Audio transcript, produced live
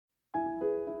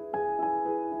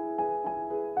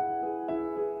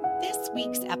This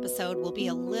week's episode will be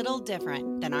a little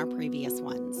different than our previous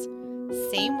ones.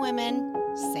 Same women,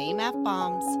 same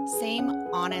F-bombs, same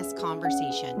honest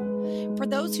conversation. For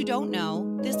those who don't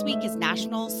know, this week is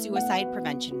National Suicide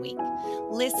Prevention Week.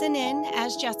 Listen in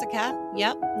as Jessica,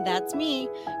 yep, that's me,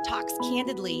 talks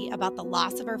candidly about the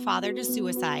loss of her father to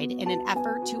suicide in an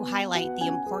effort to highlight the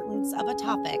importance of a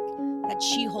topic that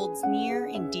she holds near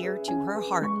and dear to her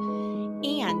heart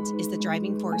and is the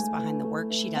driving force behind the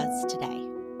work she does today.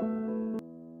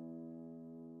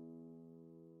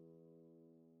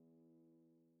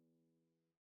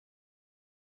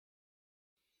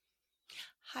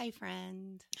 Hi,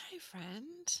 friend. Hi,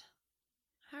 friend.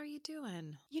 How are you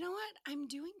doing? You know what? I'm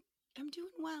doing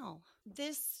well.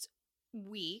 This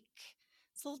week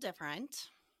it's a little different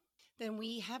than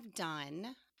we have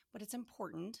done, but it's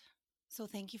important. So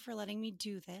thank you for letting me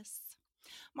do this.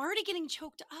 I'm already getting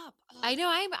choked up. I know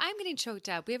I'm getting choked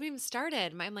up. We haven't even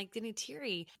started. I'm like getting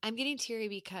teary. I'm getting teary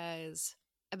because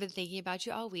I've been thinking about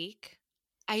you all week.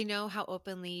 I know how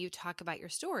openly you talk about your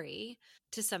story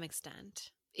to some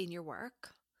extent in your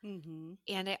work. Mm-hmm.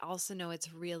 And I also know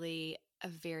it's really a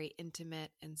very intimate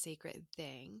and sacred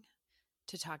thing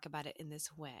to talk about it in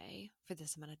this way for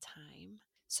this amount of time.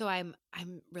 So I'm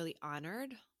really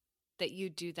honored that you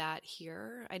do that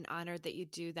here. I'm honored that you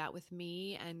do that with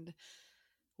me and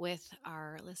with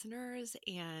our listeners.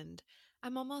 And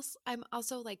I'm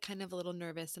also like kind of a little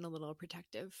nervous and a little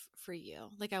protective for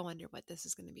you. Like, I wonder what this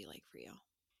is going to be like for you.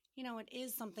 You know, it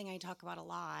is something I talk about a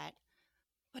lot,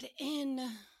 but in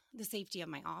the safety of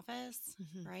my office,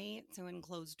 right? So in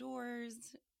closed doors,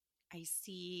 I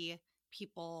see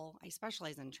people, I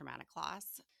specialize in traumatic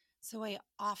loss. So I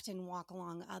often walk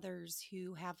along others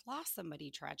who have lost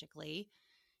somebody tragically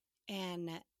and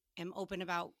am open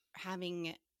about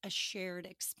having a shared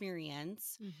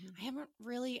experience. I haven't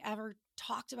really ever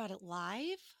talked about it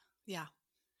live. Yeah.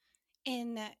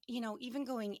 And, even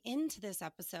going into this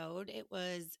episode, it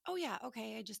was, oh, yeah,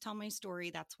 okay, I just tell my story.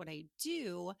 That's what I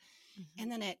do.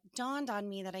 And then it dawned on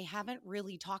me that I haven't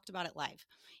really talked about it live.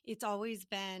 It's always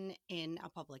been in a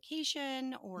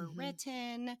publication or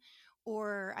written,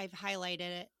 or I've highlighted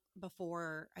it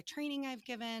before a training I've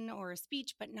given or a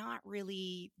speech, but not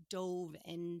really dove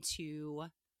into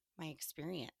my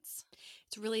experience.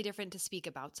 It's really different to speak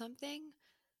about something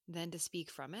than to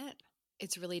speak from it.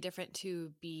 It's really different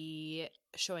to be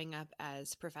showing up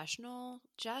as professional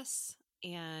Jess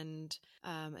and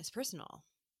as personal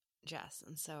Jess.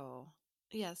 And so,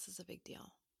 yeah, this is a big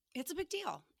deal. It's a big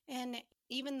deal. And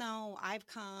even though I've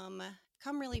come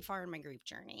really far in my grief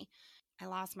journey, I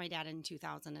lost my dad in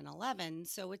 2011,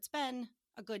 so it's been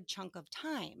a good chunk of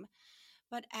time.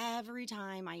 But every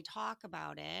time I talk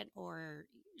about it or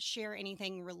share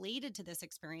anything related to this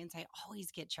experience, I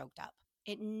always get choked up.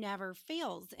 It never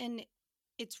fails. And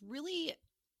it's really,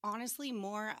 honestly,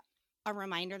 more a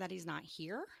reminder that he's not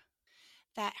here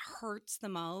that hurts the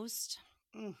most.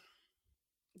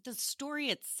 The story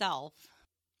itself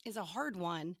is a hard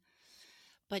one,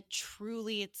 but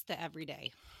truly it's the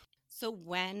everyday. So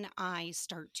when I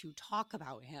start to talk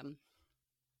about him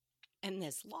and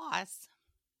this loss,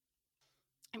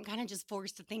 I'm kind of just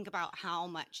forced to think about how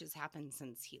much has happened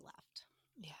since he left.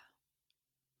 Yeah.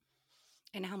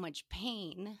 And how much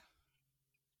pain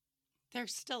there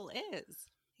still is.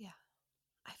 Yeah.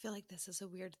 I feel like this is a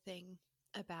weird thing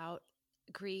about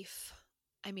grief.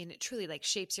 I mean, it truly like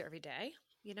shapes you every day,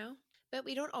 But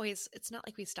we don't always, it's not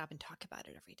like we stop and talk about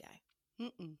it every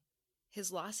day.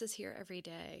 His loss is here every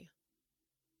day.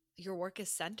 Your work is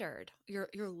centered. Your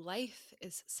life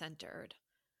is centered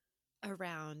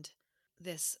around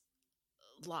this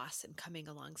loss and coming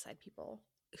alongside people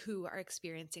who are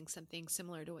experiencing something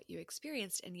similar to what you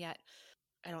experienced. And yet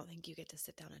I don't think you get to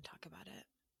sit down and talk about it.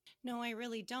 No, I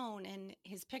really don't. And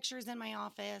his picture's in my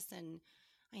office, and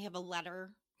I have a letter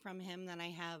from him that I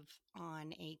have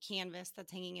on a canvas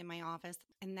that's hanging in my office.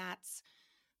 And that's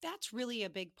really a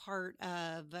big part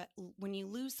of when you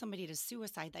lose somebody to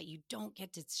suicide that you don't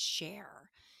get to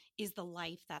share is the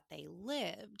life that they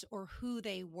lived or who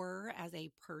they were as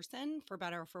a person, for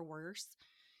better or for worse.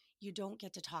 You don't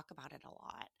get to talk about it a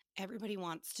lot. Everybody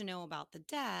wants to know about the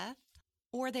death,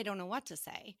 or they don't know what to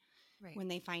say when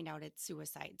they find out it's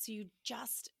suicide. So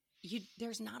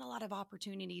there's not a lot of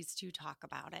opportunities to talk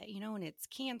about it, and it's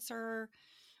cancer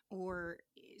or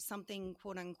something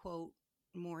quote unquote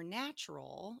more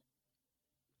natural.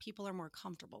 People are more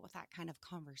comfortable with that kind of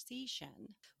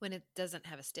conversation. When it doesn't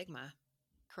have a stigma.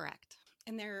 Correct.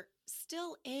 And there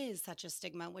still is such a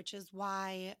stigma, which is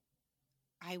why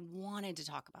I wanted to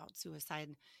talk about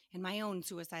suicide and my own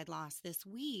suicide loss this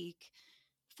week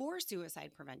for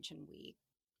Suicide Prevention Week.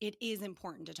 It is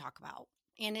important to talk about.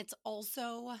 And it's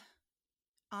also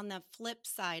on the flip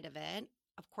side of it.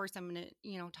 Of course, I'm going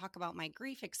to, talk about my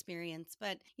grief experience,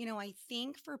 but, I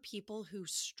think for people who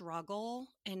struggle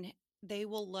and they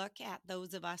will look at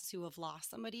those of us who have lost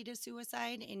somebody to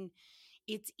suicide, and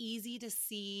it's easy to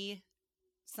see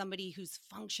somebody who's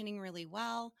functioning really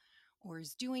well or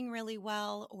is doing really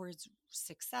well or is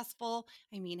successful.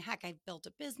 I mean, heck, I've built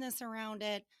a business around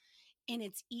it. And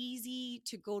it's easy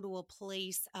to go to a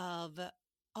place of,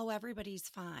 oh, everybody's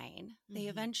fine. They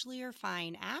eventually are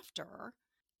fine after.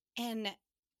 And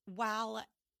while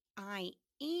I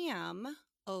am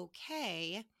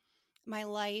okay, my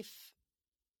life,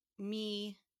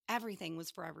 me, everything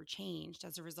was forever changed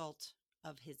as a result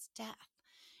of his death.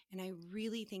 And I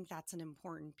really think that's an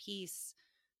important piece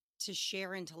to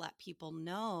share and to let people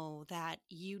know that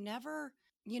you never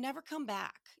come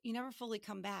back. You never fully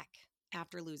come back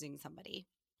after losing somebody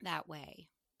that way.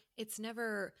 It's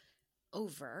never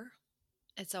over.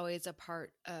 It's always a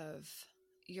part of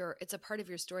your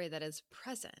story that is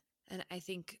present. And I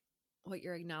think what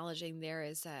you're acknowledging there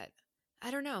is that,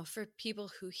 I don't know, for people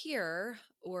who hear,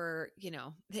 or,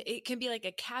 it can be like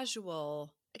a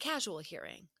casual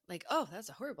hearing, like, oh, that's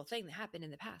a horrible thing that happened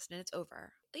in the past and it's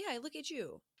over. But yeah, look at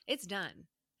you. It's done.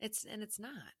 It's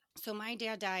not. So my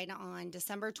dad died on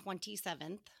December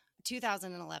 27th,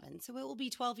 2011. So it will be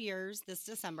 12 years this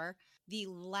December. The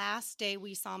last day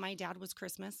we saw my dad was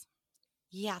Christmas.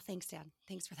 Yeah, thanks, Dad.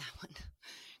 Thanks for that one.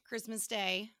 Christmas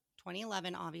Day,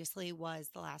 2011, obviously, was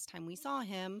the last time we saw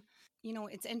him.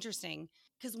 It's interesting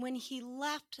because when he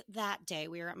left that day,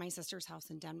 we were at my sister's house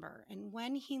in Denver. And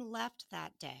when he left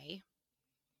that day,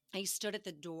 I stood at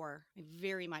the door. I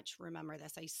very much remember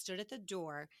this. I stood at the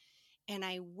door and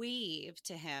I waved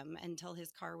to him until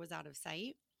his car was out of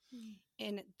sight.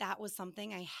 And that was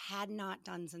something I had not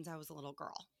done since I was a little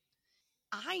girl.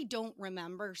 I don't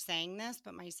remember saying this,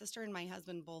 but my sister and my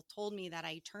husband both told me that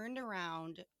I turned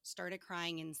around, started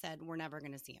crying, and said, we're never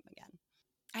going to see him again.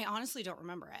 I honestly don't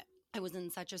remember it. I was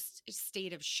in such a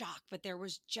state of shock, but there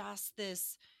was just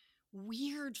this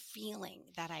weird feeling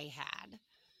that I had.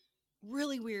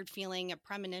 Really weird feeling, a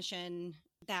premonition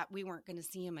that we weren't going to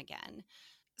see him again.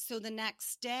 So the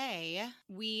next day,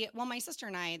 my sister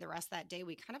and I, the rest of that day,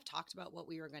 we kind of talked about what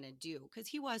we were going to do because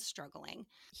he was struggling.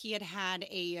 He had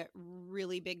a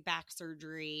really big back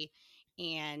surgery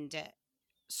and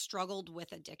struggled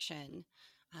with addiction,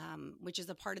 which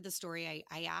is a part of the story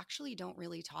I actually don't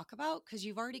really talk about because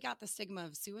you've already got the stigma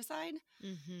of suicide.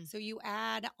 Mm-hmm. So you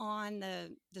add on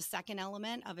the second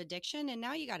element of addiction, and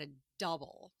now you got a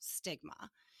double stigma.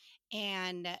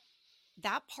 And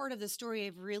that part of the story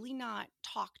I've really not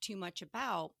talked too much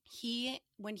about.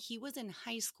 When he was in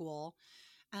high school,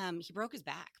 he broke his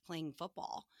back playing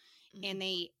football. Mm-hmm. And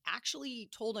they actually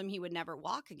told him he would never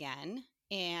walk again.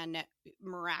 And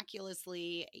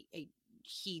miraculously,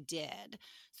 he did.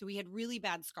 So he had really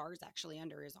bad scars actually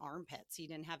under his armpits. He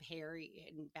didn't have hair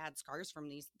and bad scars from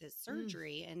this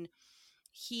surgery. And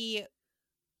he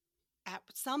at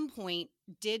some point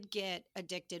did get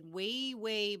addicted way,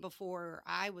 way before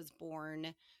I was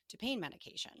born to pain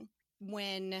medication.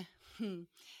 When the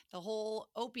whole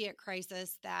opiate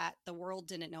crisis that the world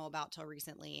didn't know about till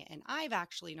recently, and I've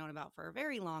actually known about for a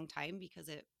very long time because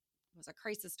it was a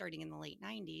crisis starting in the late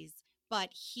 90s, but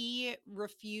he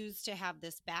refused to have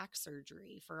this back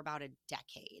surgery for about a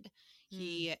decade.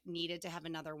 He needed to have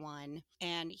another one,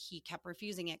 and he kept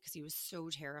refusing it because he was so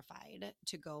terrified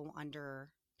to go under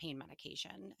pain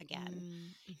medication again.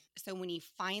 So when he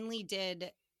finally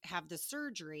did have the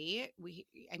surgery,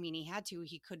 he had to,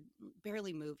 he could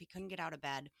barely move. He couldn't get out of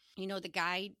bed. The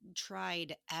guy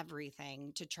tried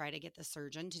everything to try to get the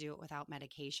surgeon to do it without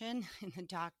medication. And the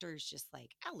doctor's just like,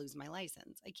 I'll lose my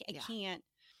license. I can't.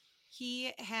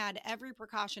 He had every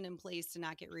precaution in place to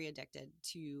not get re-addicted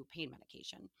to pain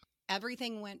medication.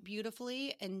 Everything went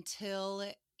beautifully until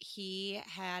he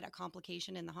had a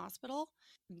complication in the hospital.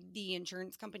 The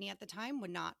insurance company at the time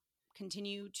would not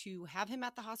continue to have him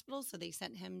at the hospital, so they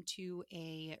sent him to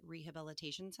a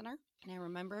rehabilitation center. And I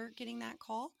remember getting that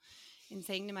call and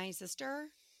saying to my sister,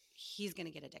 he's going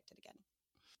to get addicted again.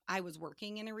 I was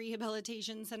working in a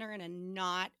rehabilitation center in a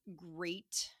not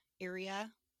great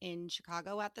area in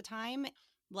Chicago at the time.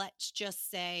 Let's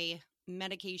just say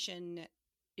medication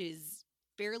is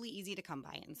fairly easy to come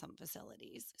by in some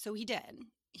facilities. So he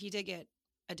did get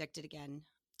addicted again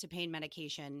to pain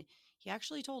medication. He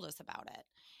actually told us about it.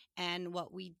 And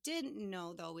what we didn't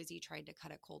know, though, is he tried to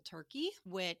cut it cold turkey,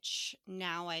 which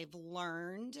now I've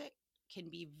learned can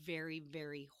be very,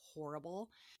 very horrible.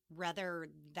 Whether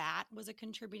that was a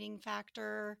contributing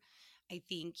factor, I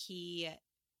think he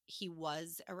he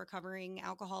was a recovering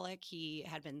alcoholic. He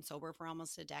had been sober for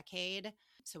almost a decade.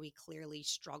 So he clearly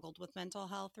struggled with mental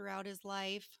health throughout his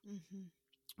life,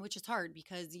 which is hard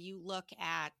because you look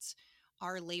at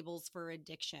our labels for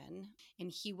addiction, and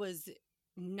he was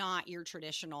not your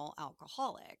traditional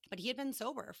alcoholic, but he had been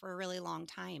sober for a really long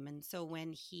time. And so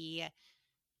when he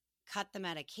cut the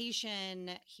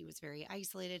medication, he was very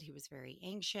isolated. He was very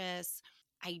anxious.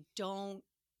 I don't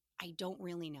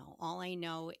really know. All I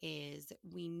know is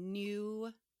we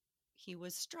knew he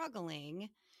was struggling.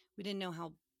 We didn't know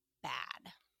how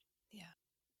bad. Yeah.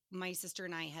 My sister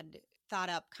and I had thought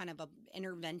up kind of an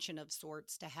intervention of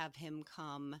sorts to have him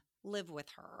come live with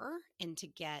her and to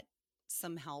get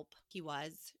some help. He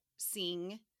was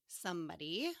seeing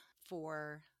somebody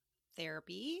for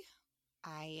therapy.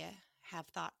 I have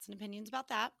thoughts and opinions about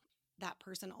that. That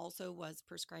person also was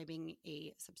prescribing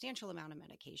a substantial amount of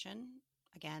medication.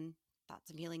 Again, thoughts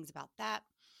and feelings about that.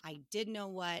 I did know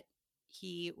what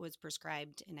he was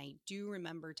prescribed, and I do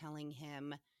remember telling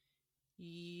him,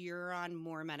 you're on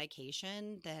more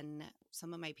medication than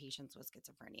some of my patients with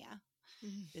schizophrenia.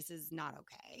 This is not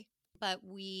okay. But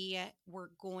we were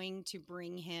going to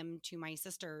bring him to my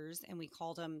sister's, and we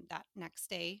called him that next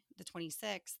day, the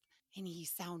 26th, and he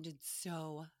sounded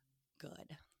so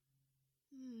good.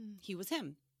 He was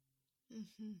him.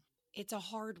 It's a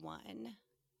hard one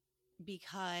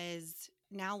because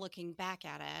now looking back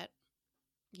at it,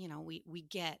 you know, we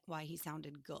get why he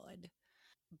sounded good,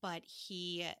 but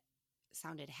he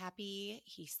sounded happy.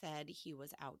 He said he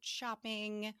was out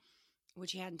shopping,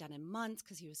 which he hadn't done in months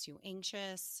because he was too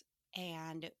anxious.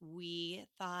 And we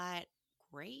thought,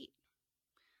 great,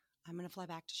 I'm going to fly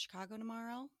back to Chicago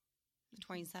tomorrow, the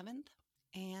 27th,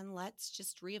 and let's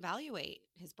just reevaluate.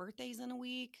 His birthday's in a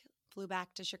week. Flew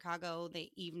back to Chicago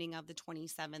the evening of the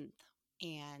 27th,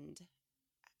 and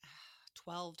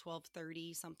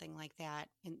 12:30, something like that,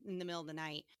 in the middle of the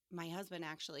night, my husband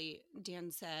actually,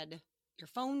 Dan said, your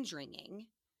phone's ringing.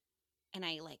 And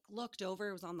I looked over,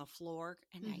 it was on the floor,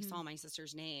 and I saw my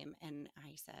sister's name. And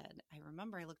I said, I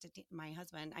remember I looked at my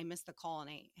husband. I missed the call and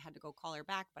I had to go call her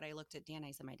back. But I looked at Dan.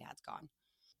 I said, my dad's gone.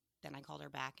 Then I called her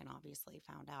back and obviously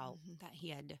found out that he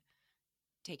had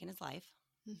taken his life.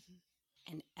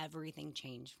 And everything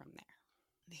changed from there.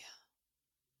 Yeah.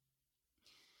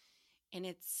 And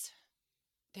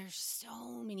there's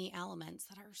so many elements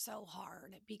that are so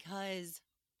hard because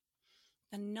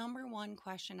the number one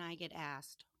question I get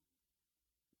asked,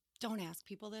 don't ask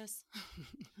people this,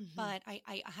 but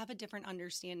I have a different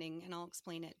understanding, and I'll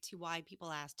explain it to why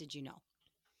people ask, did you know?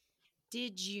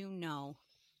 Did you know?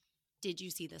 Did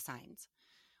you see the signs?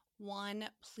 One,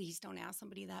 please don't ask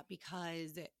somebody that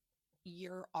because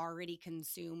you're already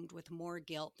consumed with more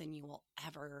guilt than you will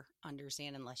ever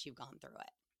understand unless you've gone through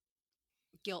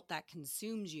it. Guilt that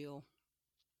consumes you.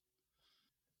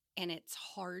 And it's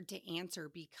hard to answer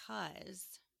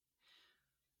because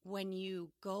when you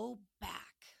go back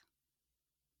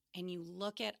and you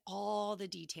look at all the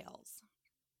details,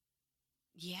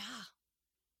 yeah,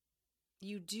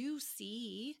 you do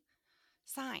see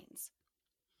signs.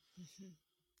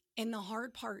 And the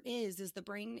hard part is the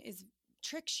brain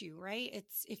tricks you, right?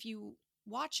 It's if you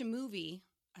watch a movie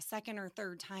a second or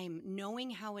third time, knowing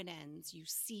how it ends, you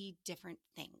see different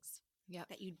things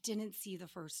that you didn't see the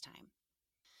first time.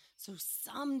 So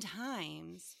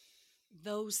sometimes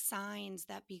those signs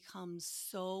that become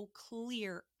so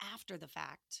clear after the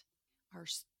fact are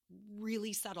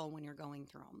really subtle when you're going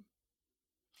through them.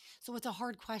 So it's a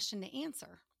hard question to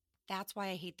answer. That's why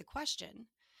I hate the question.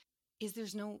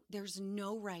 There's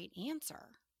no right answer.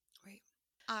 Right.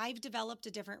 I've developed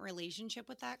a different relationship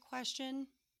with that question.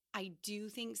 I do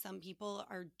think some people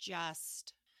are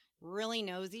just really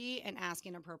nosy and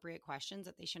asking appropriate questions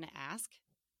that they shouldn't ask.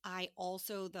 I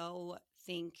also, though,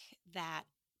 think that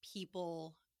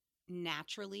people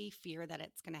naturally fear that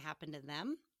it's going to happen to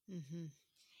them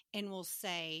and will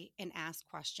say and ask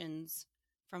questions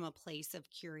from a place of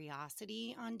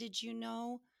curiosity on did you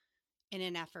know, in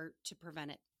an effort to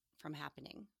prevent it from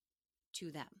happening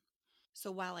to them. So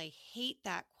while I hate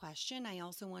that question, I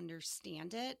also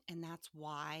understand it. And that's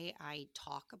why I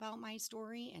talk about my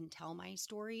story and tell my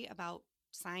story about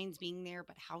signs being there,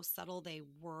 but how subtle they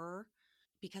were,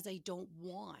 because I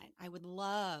would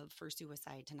love for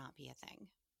suicide to not be a thing.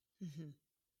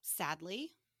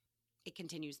 Sadly, it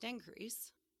continues to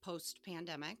increase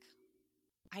post-pandemic.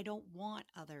 I don't want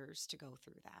others to go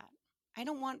through that. I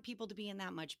don't want people to be in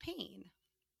that much pain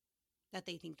that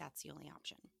they think that's the only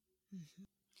option.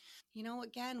 You know,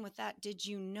 again, with that, did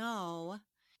you know,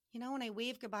 when I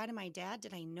waved goodbye to my dad,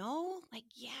 did I know?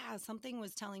 Yeah, something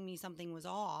was telling me something was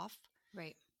off.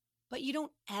 Right. but you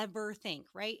don't ever think,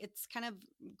 right? It's kind of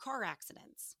car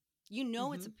accidents. You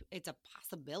know, it's a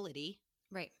possibility,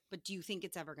 Right. but do you think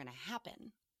it's ever going to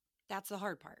happen? That's the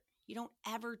hard part. You don't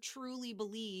ever truly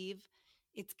believe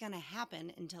it's going to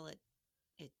happen until it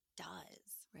does.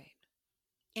 Right.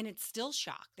 And it's still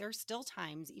shock. There's still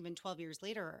times, even 12 years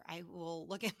later, I will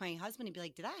look at my husband and be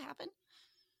like, did that happen?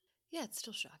 Yeah, it's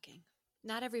still shocking.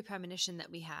 Not every premonition that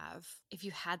we have, if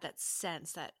you had that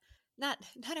sense that not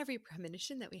every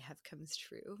premonition that we have comes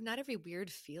true. Not every weird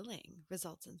feeling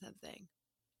results in something.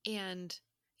 And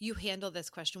you handle this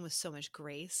question with so much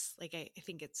grace. Like I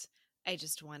think I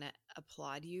just want to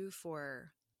applaud you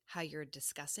for how you're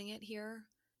discussing it here.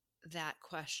 That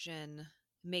question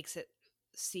makes it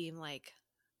seem like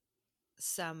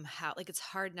somehow, like it's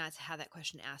hard not to have that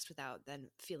question asked without then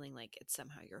feeling like it's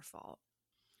somehow your fault.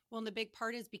 Well, and the big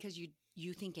part is because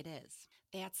you think it is.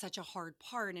 That's such a hard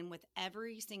part. And with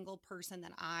every single person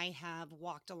that I have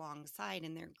walked alongside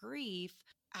in their grief,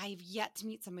 I've yet to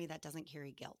meet somebody that doesn't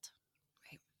carry guilt.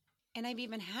 Right. And I've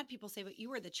even had people say, but you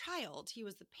were the child, he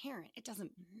was the parent. It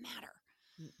doesn't matter.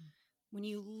 Mm-mm. When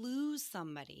you lose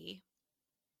somebody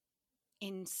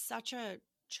in such a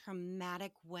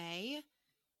traumatic way,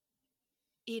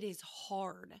 it is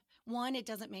hard. One, it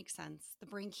doesn't make sense. The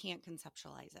brain can't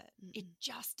conceptualize it. Mm-mm. It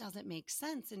just doesn't make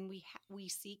sense. And we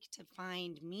seek to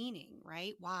find meaning,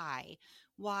 right? Why?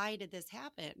 Why did this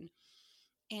happen?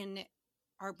 And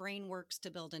our brain works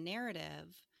to build a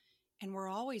narrative, and we're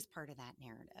always part of that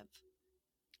narrative.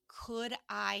 Could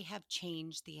I have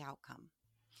changed the outcome?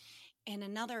 And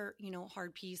another,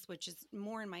 hard piece, which is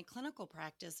more in my clinical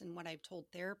practice and what I've told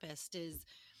therapists, is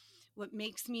what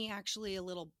makes me actually a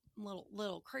little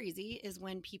crazy is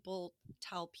when people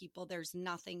tell people there's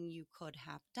nothing you could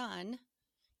have done.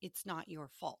 It's not your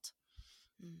fault.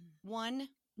 One,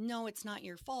 no, it's not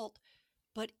your fault,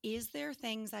 but is there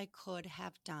things I could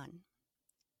have done?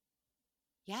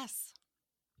 Yes.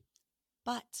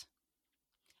 But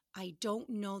I don't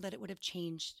know that it would have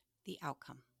changed the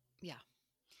outcome. Yeah.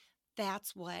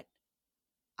 That's what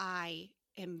I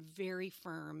am very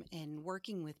firm in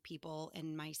working with people,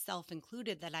 and myself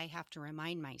included, that I have to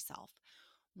remind myself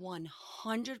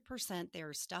 100%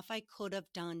 there's stuff I could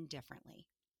have done differently.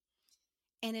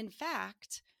 And in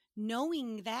fact,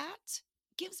 knowing that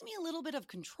gives me a little bit of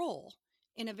control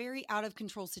in a very out of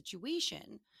control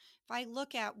situation. If I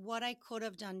look at what I could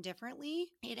have done differently,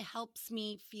 it helps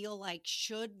me feel like,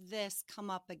 should this come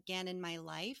up again in my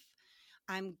life,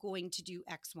 I'm going to do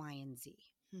X, Y, and Z.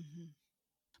 Mm-hmm.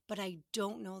 But I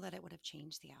don't know that it would have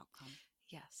changed the outcome.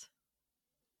 Yes.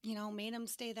 Made him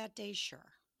stay that day?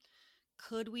 Sure.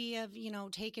 Could we have,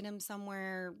 taken him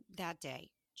somewhere that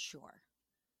day? Sure.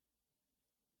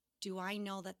 Do I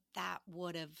know that that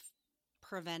would have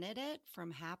prevented it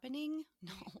from happening?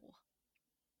 No.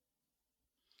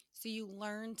 So you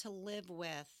learn to live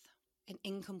with an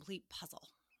incomplete puzzle.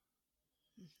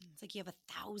 Mm-hmm. It's like you have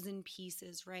 1,000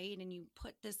 pieces, right? And you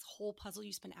put this whole puzzle,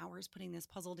 you spend hours putting this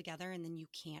puzzle together, and then you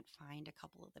can't find a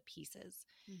couple of the pieces.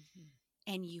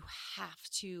 Mm-hmm. And you have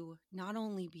to not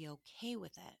only be okay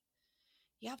with it,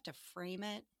 you have to frame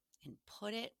it and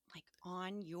put it like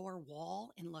on your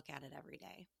wall and look at it every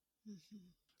day.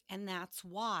 Mm-hmm. And that's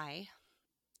why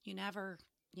you never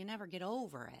get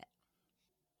over it.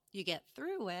 You get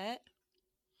through it.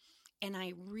 And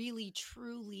I really,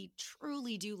 truly,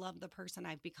 truly do love the person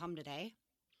I've become today.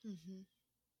 Mm-hmm.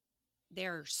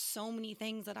 There are so many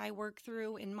things that I work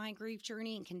through in my grief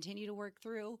journey and continue to work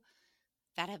through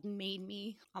that have made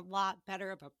me a lot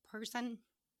better of a person.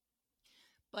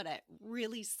 But it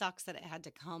really sucks that it had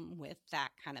to come with that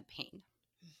kind of pain.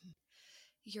 Mm-hmm.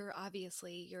 You're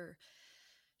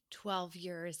 12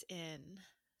 years in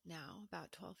now,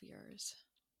 about 12 years.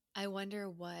 I wonder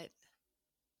what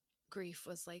grief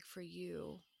was like for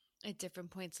you at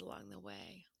different points along the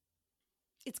way.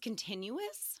 It's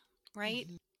continuous, right?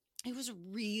 Mm-hmm. It was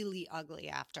really ugly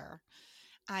after.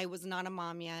 I was not a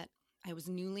mom yet. I was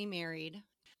newly married.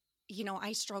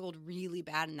 I struggled really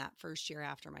bad in that first year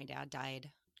after my dad died.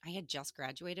 I had just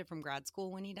graduated from grad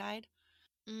school when he died.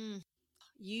 Mm.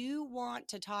 You want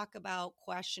to talk about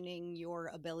questioning your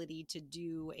ability to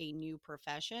do a new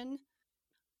profession?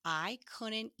 I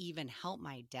couldn't even help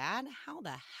my dad. How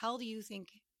the hell do you think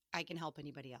I can help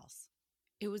anybody else?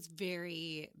 It was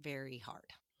very, very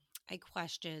hard. I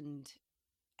questioned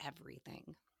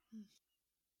everything.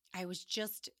 I was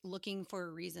just looking for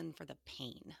a reason for the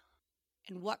pain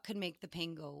and what could make the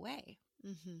pain go away.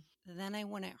 Mm-hmm. Then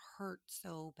when it hurt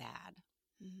so bad.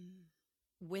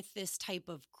 Mm-hmm. With this type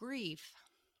of grief,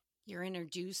 you're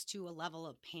introduced to a level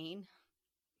of pain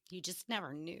you just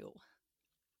never knew.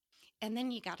 And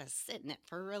then you got to sit in it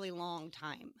for a really long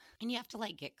time. And you have to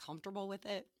like get comfortable with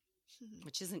it,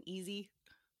 which isn't easy.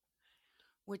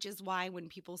 Which is why when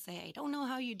people say, I don't know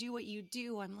how you do what you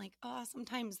do, I'm like, oh,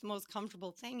 sometimes the most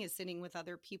comfortable thing is sitting with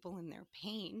other people in their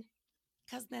pain,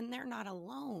 because then they're not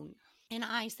alone. And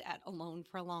I sat alone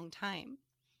for a long time.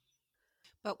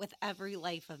 But with every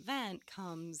life event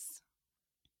comes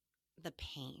the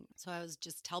pain. So I was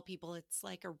just tell people it's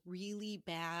like a really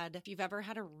bad, if you've ever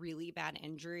had a really bad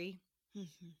injury,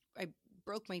 I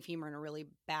broke my femur in a really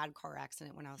bad car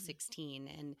accident when I was 16.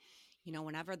 And, you know,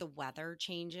 whenever the weather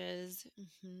changes,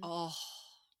 oh,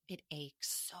 it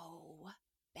aches so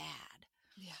bad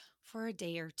for a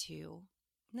day or two.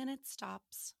 And then it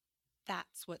stops.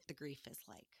 That's what the grief is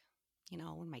like. You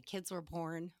know, when my kids were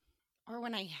born or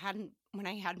when I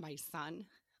had my son,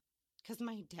 because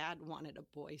my dad wanted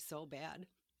a boy so bad.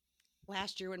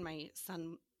 Last year when my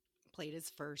son played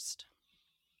his first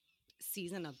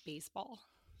season of baseball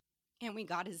and we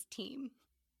got his team,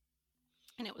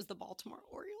 and it was the Baltimore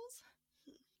Orioles,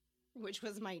 which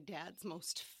was my dad's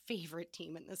most favorite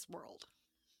team in this world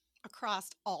across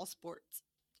all sports.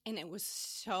 And it was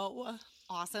so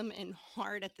awesome and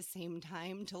hard at the same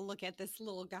time to look at this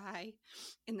little guy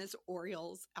in this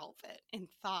Orioles outfit and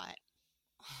thought,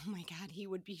 oh my God, he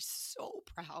would be so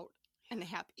proud and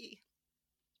happy.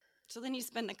 So then you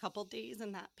spend a couple days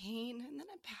in that pain and then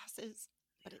it passes,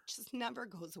 but it just never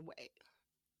goes away.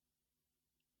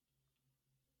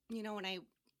 You know, when I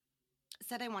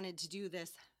said I wanted to do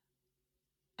this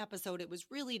episode, it was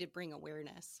really to bring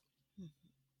awareness.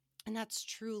 And that's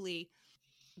truly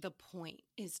the point,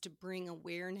 is to bring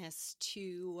awareness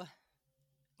to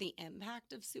the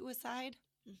impact of suicide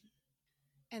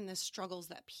and the struggles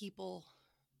that people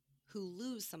who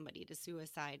lose somebody to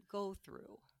suicide go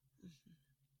through.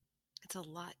 It's a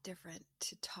lot different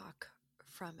to talk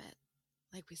from it,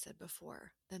 like we said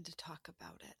before, than to talk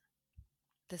about it.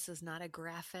 This is not a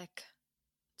graphic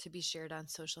to be shared on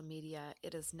social media.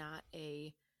 It is not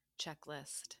a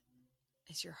checklist.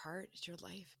 It's your heart, it's your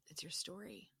life, it's your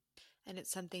story. And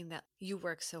it's something that you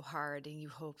work so hard and you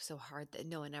hope so hard that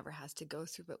no one ever has to go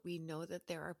through. But we know that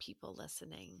there are people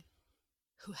listening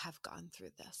who have gone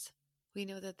through this. We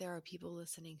know that there are people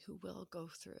listening who will go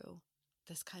through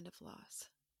this kind of loss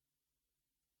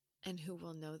and who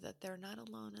will know that they're not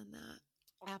alone in that.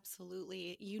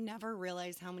 Absolutely. You never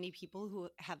realize how many people who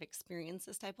have experienced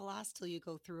this type of loss till you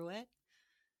go through it.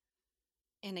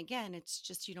 And again, it's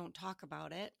just you don't talk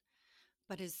about it.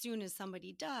 But as soon as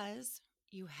somebody does,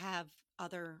 you have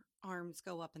other arms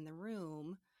go up in the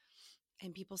room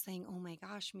and people saying, oh my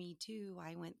gosh, me too.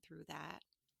 I went through that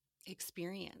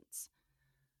experience.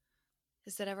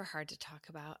 Is that ever hard to talk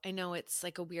about? I know it's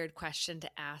like a weird question to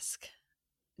ask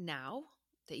now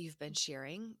that you've been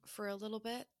sharing for a little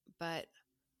bit, but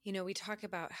you know, we talk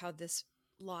about how this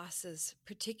loss is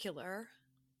particular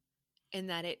in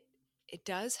that it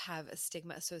does have a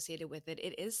stigma associated with it.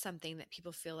 It is something that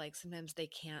people feel like sometimes they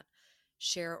can't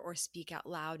share or speak out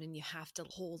loud, and you have to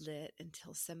hold it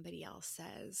until somebody else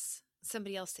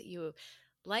that you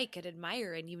like and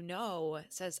admire and you know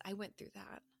says, I went through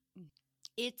that.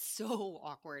 It's so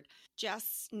awkward.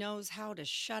 Jess knows how to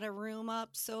shut a room up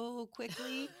so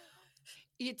quickly.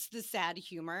 It's the sad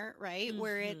humor, right?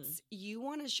 Where it's, you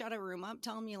want to shut a room up,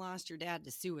 tell them you lost your dad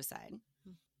to suicide.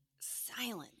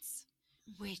 Silence,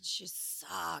 which just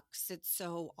sucks. It's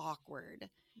so awkward.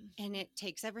 And it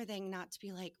takes everything not to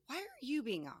be like, why are you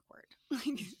being awkward?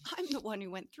 Like, I'm the one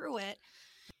who went through it.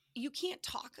 You can't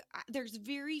talk. There's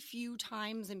very few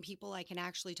times in people I can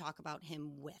actually talk about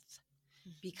him with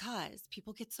because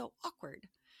people get so awkward,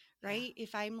 right? Yeah.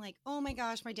 If I'm like, oh my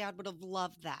gosh, my dad would have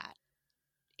loved that.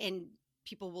 And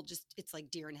people will just, it's like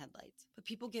deer in headlights. But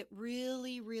people get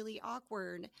really, really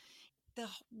awkward. The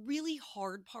really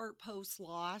hard part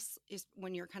post-loss is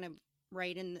when you're kind of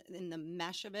right in the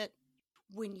mesh of it.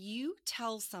 When you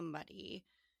tell somebody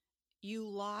you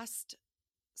lost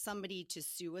somebody to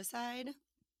suicide,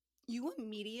 you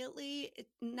immediately,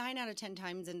 9 out of 10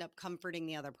 times, end up comforting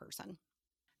the other person.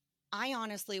 I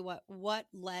honestly, what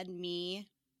led me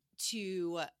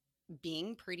to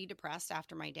being pretty depressed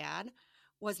after my dad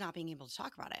was not being able to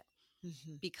talk about it.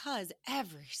 Because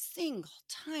every single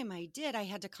time I did, I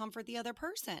had to comfort the other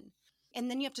person. And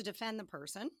then you have to defend the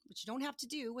person, which you don't have to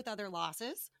do with other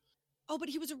losses. Oh, but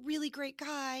he was a really great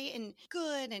guy and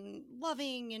good and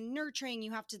loving and nurturing.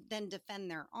 You have to then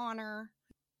defend their honor,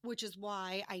 which is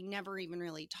why I never even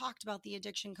really talked about the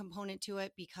addiction component to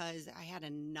it, because I had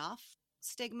enough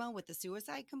stigma with the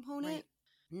suicide component. Right.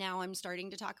 Now I'm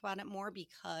starting to talk about it more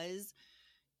because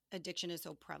addiction is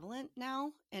so prevalent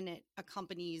now and it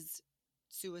accompanies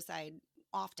suicide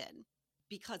often.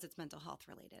 because it's mental health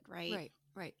related, right?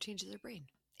 Right. Changes their brain.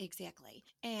 Exactly.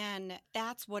 And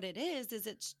that's what it is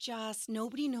it's just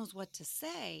nobody knows what to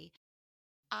say.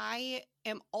 I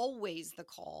am always the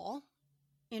call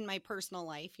in my personal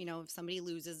life. If somebody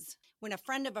when a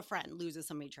friend of a friend loses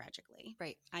somebody tragically,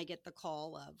 right, I get the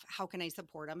call of how can I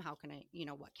support them? How can I,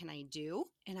 what can I do?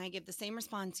 And I give the same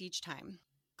response each time.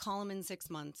 Call them in 6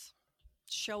 months.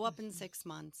 Show up in 6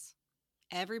 months.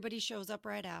 Everybody shows up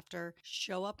right after.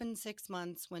 Show up in 6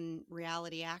 months when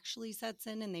reality actually sets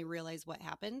in and they realize what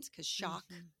happened, because shock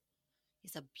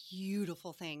is a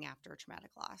beautiful thing after a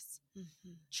traumatic loss.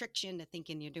 Tricks you into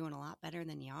thinking you're doing a lot better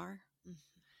than you are.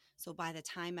 So by the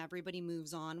time everybody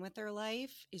moves on with their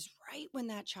life is right when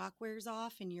that shock wears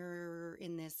off and you're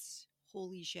in this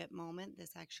holy shit moment.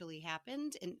 This actually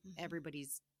happened and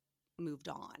everybody's moved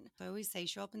on. So I always say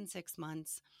show up in 6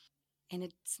 months. And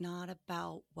it's not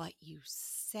about what you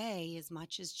say as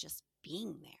much as just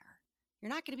being there. You're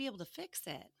not going to be able to fix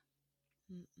it.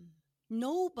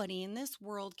 Nobody in this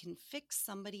world can fix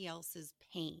somebody else's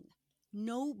pain.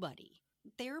 Nobody.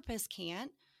 Therapists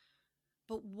can't.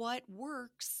 But what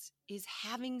works is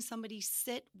having somebody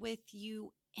sit with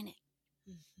you in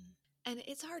it. And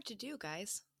it's hard to do,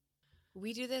 guys.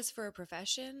 We do this for a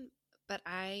profession, but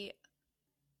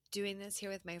doing this here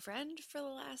with my friend for the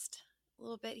last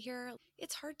little bit here,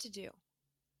 it's hard to do.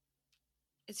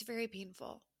 It's very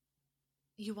painful.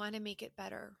 You want to make it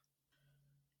better.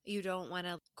 You don't want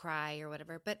to cry or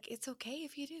whatever, but it's okay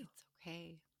if you do. It's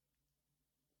okay.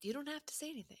 You don't have to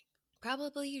say anything.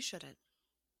 Probably you shouldn't.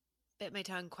 Bit my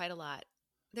tongue quite a lot.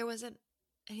 There wasn't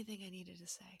anything I needed to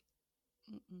say.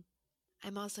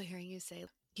 I'm also hearing you say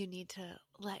you need to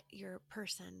let your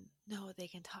person know they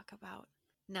can talk about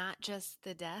not just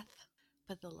the death,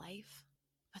 but the life,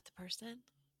 but the person.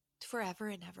 Forever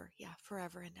and ever. Yeah,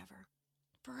 forever and ever.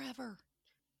 Forever.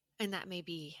 And that may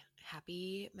be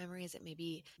happy memories. It may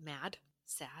be mad,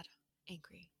 sad,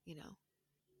 angry,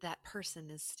 That person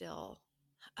is still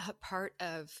a part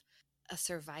of a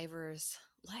survivor's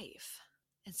life.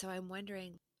 And so I'm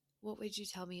wondering, what would you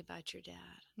tell me about your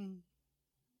dad?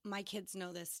 My kids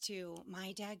know this too.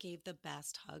 My dad gave the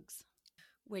best hugs,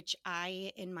 which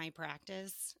in my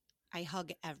practice, I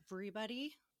hug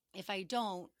everybody. If I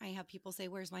don't, I have people say,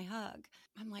 "Where's my hug?"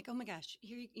 I'm like, "Oh my gosh,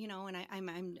 here, and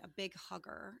I'm a big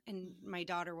hugger." And my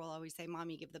daughter will always say,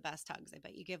 "Mommy, give the best hugs. I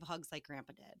bet you give hugs like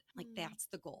Grandpa did." Like that's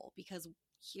the goal, because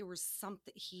here was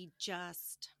something he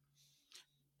just,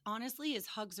 honestly, his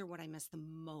hugs are what I miss the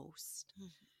most.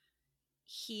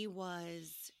 He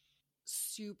was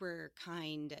super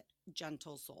kind,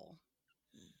 gentle soul.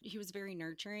 He was very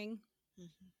nurturing.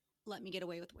 Let me get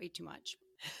away with way too much.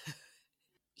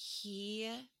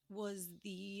 He was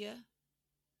the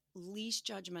least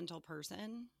judgmental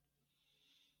person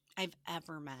I've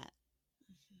ever met.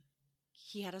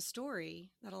 He had a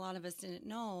story that a lot of us didn't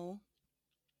know.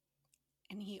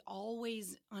 And he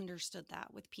always understood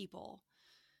that with people,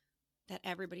 that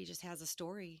everybody just has a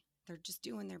story. They're just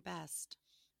doing their best.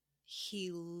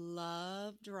 He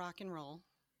loved rock and roll.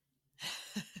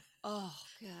 Oh,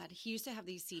 God. He used to have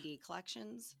these CD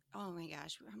collections. Oh, my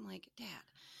gosh. I'm like, Dad,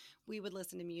 we would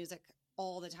listen to music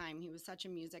all the time. He was such a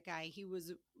music guy. He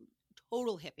was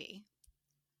total hippie.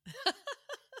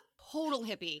 Total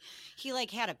hippie. He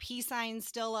had a peace sign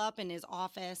still up in his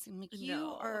office. I'm like,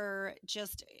 you are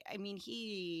just,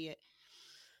 he,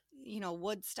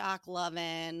 Woodstock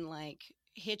loving,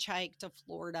 hitchhiked to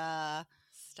Florida.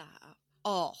 Stop.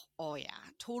 Oh yeah.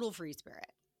 Total free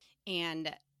spirit.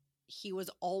 And he was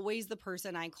always the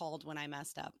person I called when I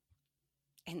messed up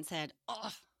and said,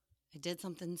 "Oh, I did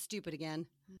something stupid again."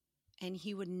 And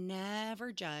he would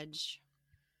never judge,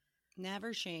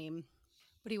 never shame,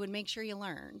 but he would make sure you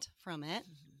learned from it.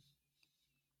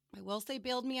 I will say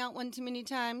bailed me out one too many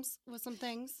times with some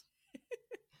things.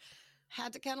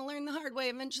 Had to kind of learn the hard way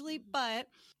eventually, but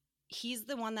he's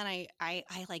the one that I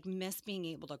miss being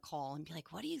able to call and be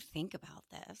like, "What do you think about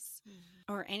this?"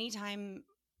 Or anytime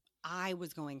I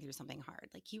was going through something hard,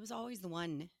 he was always the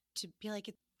one to be like,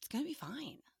 "It's going to be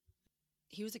fine."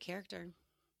 He was a character.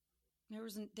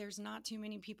 There's not too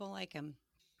many people like him.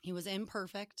 He was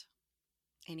imperfect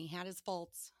and he had his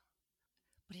faults,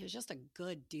 but he was just a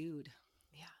good dude.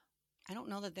 Yeah. I don't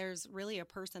know that there's really a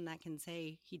person that can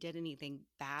say he did anything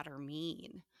bad or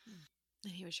mean.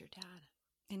 And he was your dad.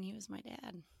 And he was my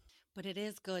dad. But it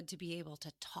is good to be able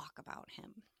to talk about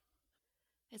him.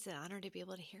 It's an honor to be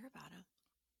able to hear about him.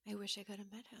 I wish I could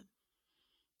have met him.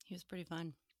 He was pretty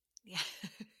fun. Yeah.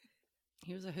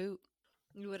 He was a hoot.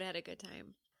 You would have had a good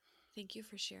time. Thank you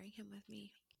for sharing him with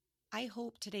me. I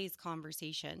hope today's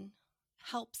conversation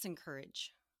helps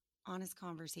encourage honest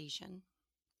conversation.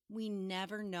 We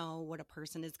never know what a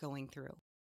person is going through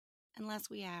unless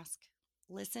we ask.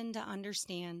 Listen to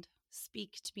understand,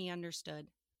 speak to be understood.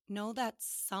 Know that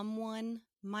someone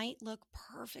might look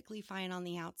perfectly fine on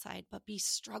the outside, but be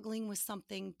struggling with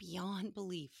something beyond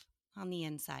belief on the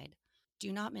inside.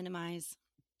 Do not minimize.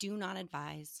 Do not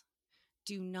advise.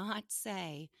 Do not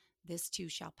say, this too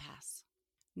shall pass.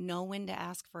 Know when to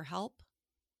ask for help,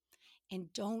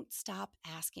 and don't stop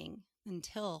asking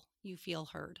until you feel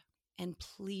heard. And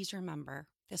please remember,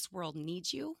 this world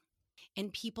needs you,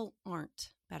 and people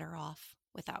aren't better off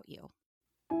without you.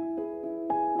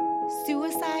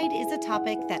 Suicide is a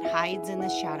topic that hides in the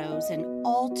shadows and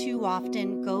all too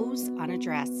often goes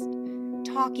unaddressed.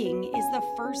 Talking is the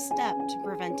first step to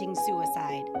preventing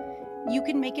suicide. You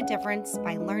can make a difference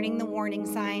by learning the warning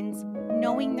signs,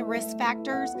 knowing the risk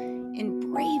factors, and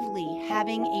bravely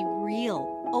having a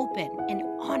real, open, and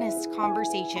honest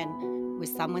conversation with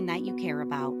someone that you care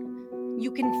about.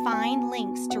 You can find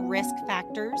links to risk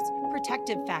factors,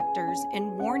 protective factors,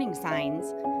 and warning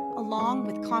signs, along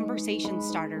with conversation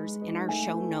starters in our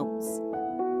show notes.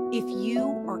 If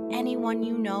you or anyone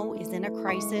you know is in a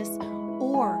crisis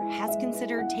or has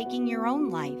considered taking your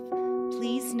own life,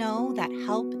 please know that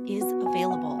help is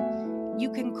available.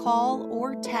 You can call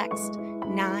or text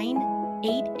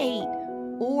 988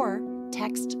 or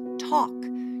text TALK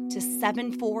to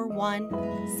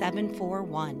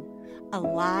 741-741. A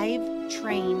live,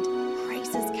 trained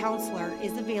crisis counselor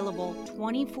is available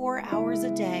 24 hours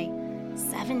a day,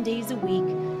 7 days a week,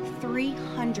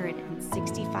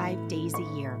 365 days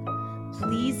a year.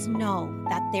 Please know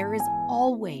that there is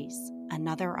always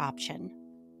another option.